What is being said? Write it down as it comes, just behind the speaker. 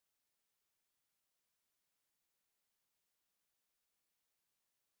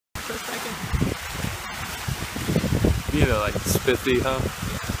for a second. You know, like spiffy, huh?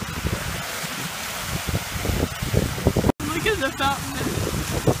 Look at the fountain.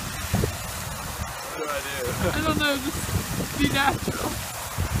 What do I do? I don't know, just be natural.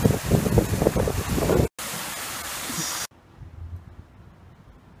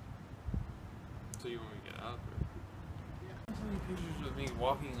 So you want me to get up? Or? Yeah. There's so many pictures of me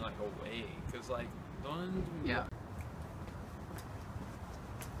walking like away, cause like the ones. Yeah.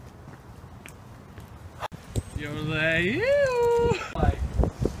 Yo, like you. Like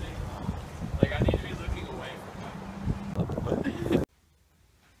I need to be looking away from.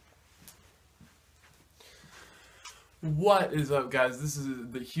 What is up, guys? This is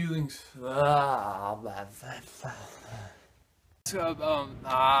the Huling. I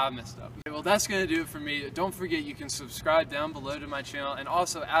messed up. Okay, well, that's gonna do it for me. Don't forget you can subscribe down below to my channel, and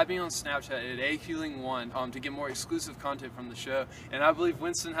also add me on Snapchat at ahuling1 to get more exclusive content from the show. And I believe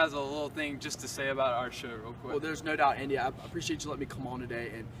Winston has a little thing just to say about our show real quick. Well, there's no doubt, Andy. I appreciate you letting me come on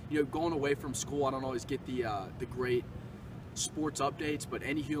today. And you know, going away from school, I don't always get the great sports updates, but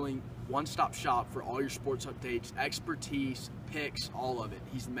Andy Huling, one-stop shop for all your sports updates, expertise, picks, all of it.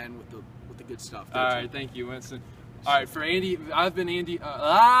 He's the man with the good stuff. All right, thank you, Winston. All right, for Andy, I've been Andy.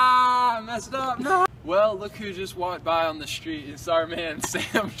 I messed up. No. Well, look who just walked by on the street. It's our man,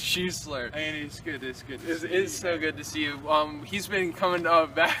 Sam Schusler. Andy, it's good. It's good. It's so good to see you. He's been coming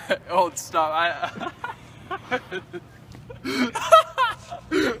back. Oh, stop.